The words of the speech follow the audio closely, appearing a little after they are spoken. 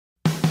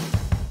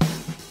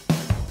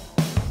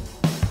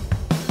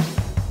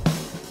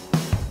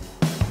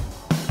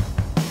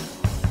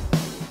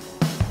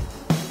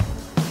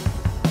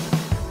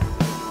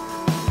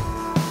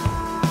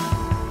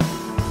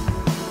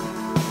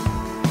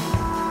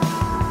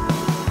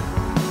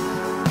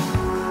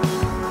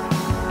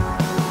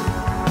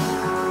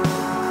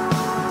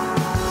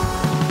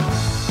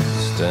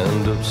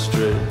up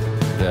straight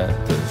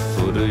at the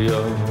foot of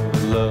your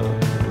love.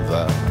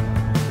 I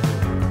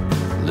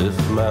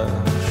lift my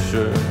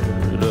shirt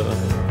up,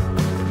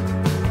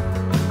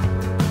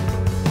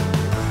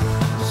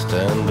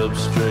 stand up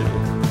straight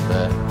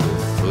at the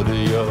foot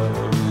of your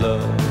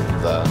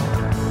love. I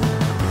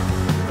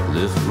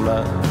lift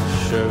my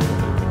shirt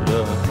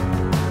up.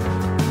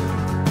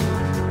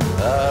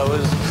 I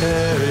was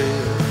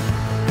carried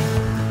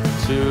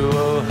to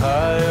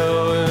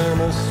Ohio in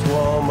a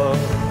swarm of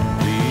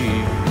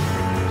bees.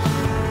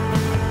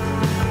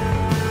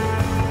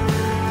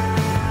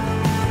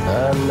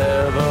 I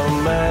never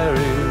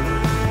married,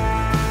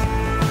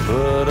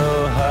 but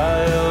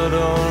Ohio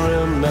don't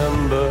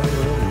remember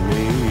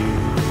me.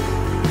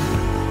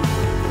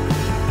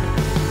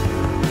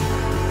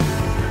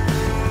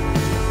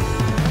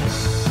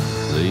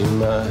 Lay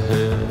my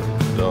head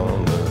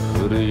on the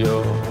hood of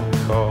your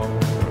car,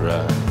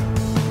 right?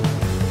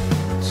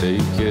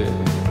 Take it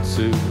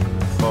too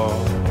far.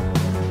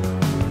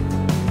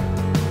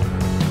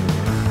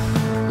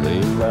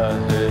 Lay my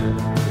head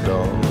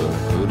on the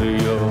hood of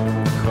your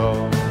car,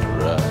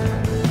 right?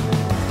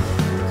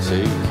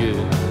 Take it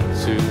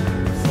too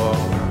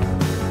far.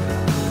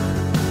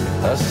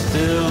 I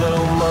still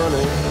owe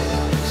money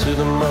to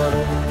the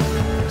money,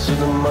 to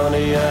the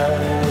money I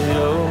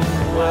owe.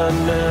 I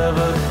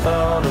never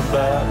thought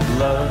about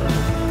love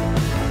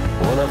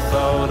when I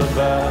thought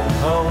about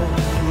home.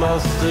 I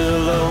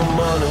still owe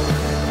money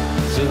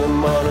to the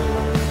money,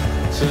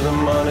 to the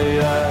money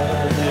I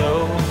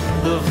owe.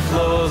 The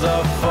floors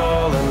are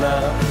falling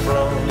out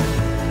from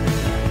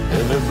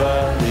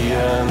everybody I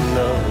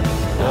know.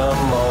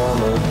 I'm on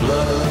a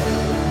blood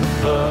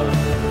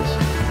buzz.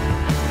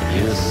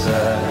 Yes, I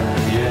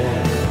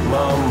am.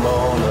 I'm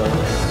on a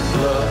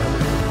blood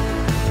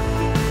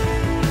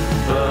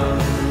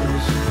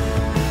buzz.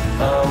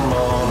 I'm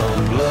on a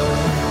blood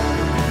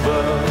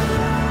buzz.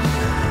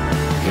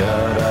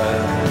 God, I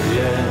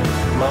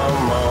am.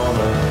 I'm on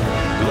a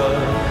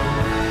blood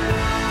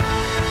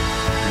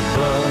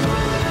buzz.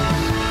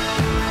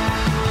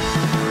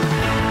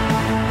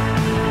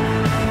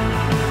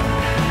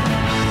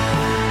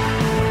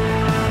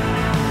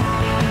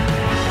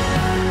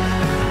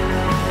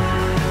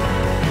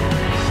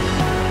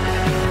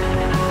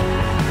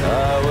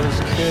 I was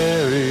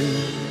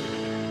carried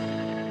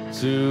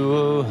to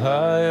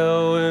Ohio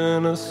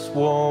in a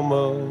swarm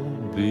of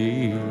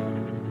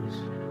bees.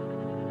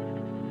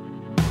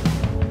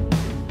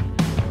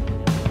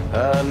 I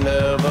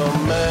never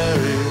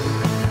married,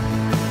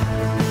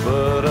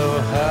 but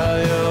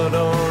Ohio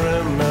don't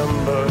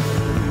remember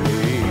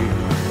me.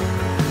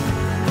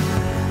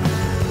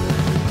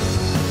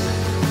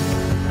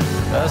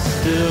 I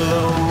still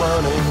owe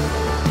money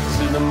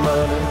to the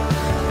money,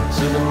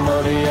 to the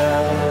money I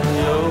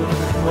owe.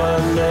 I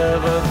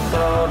never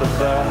thought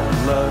about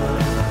love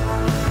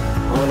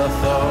when I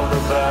thought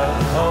about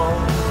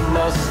home.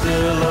 I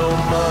still owe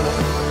money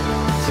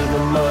to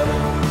the money,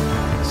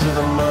 to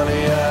the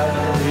money I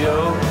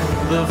owe.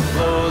 The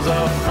floors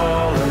are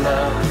falling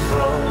out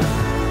from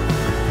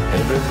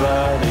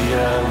everybody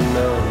I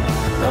know.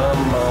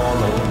 I'm on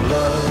a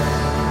blood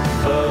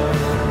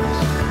buzz.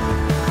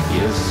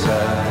 Yes,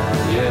 I